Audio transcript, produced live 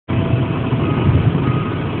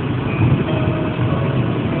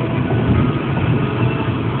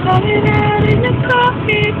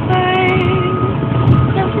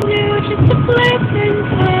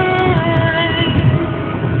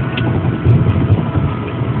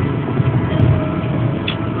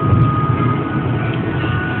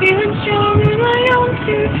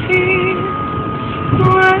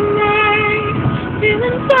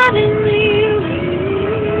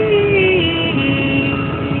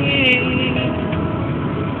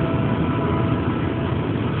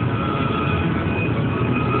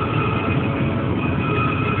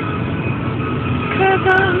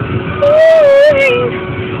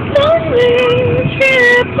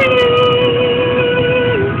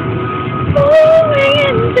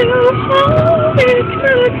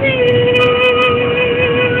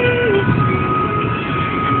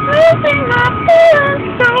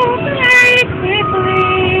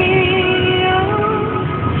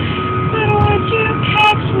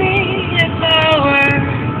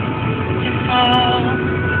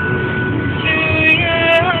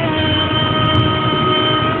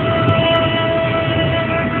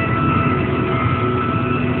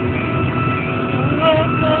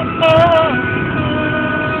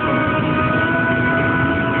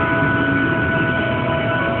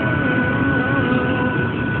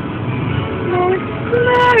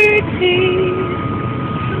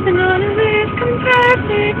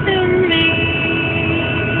perfect to me.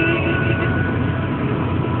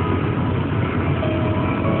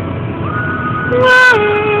 What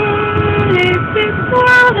is this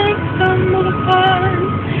world I stumbled upon?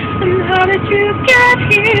 And how did you get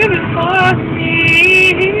here before me?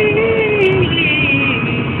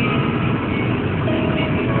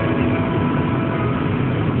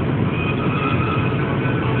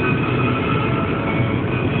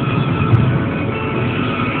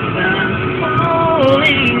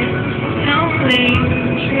 Tumbling,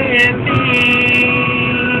 tripping,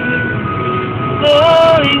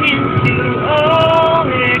 falling into all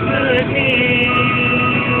it could be,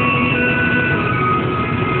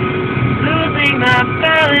 losing my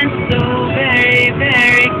balance so very,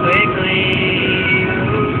 very quickly.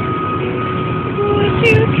 Would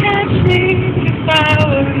you catch me if I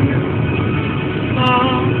were you? Oh.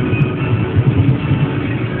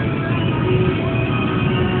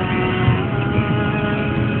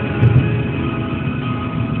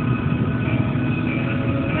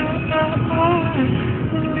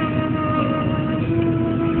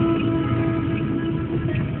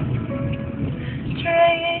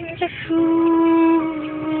 Trying to fool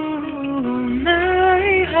my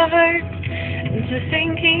heart into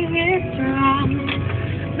thinking it's wrong,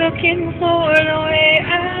 looking for the way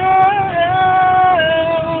out.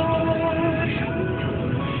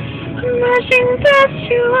 I'm rushing past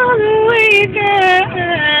you on the way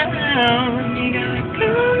down. You gotta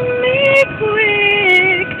come me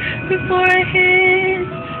quick before I hit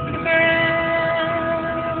the ground.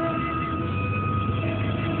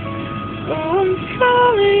 Oh, I'm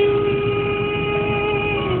falling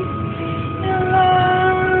in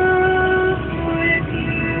love with you.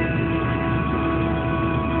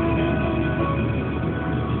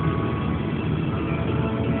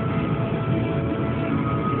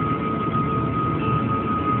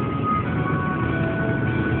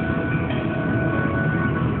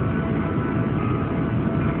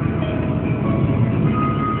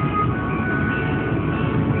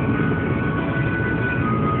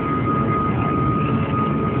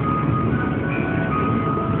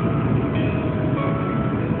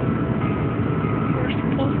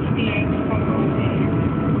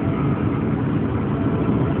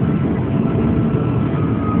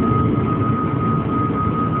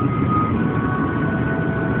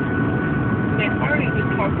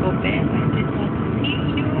 Go back, I did not see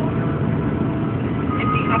you, and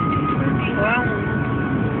we have to turn around,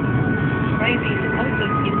 driving out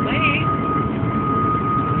of the way,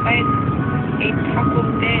 find a Taco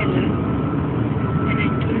Bell, and I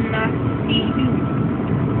do not see you.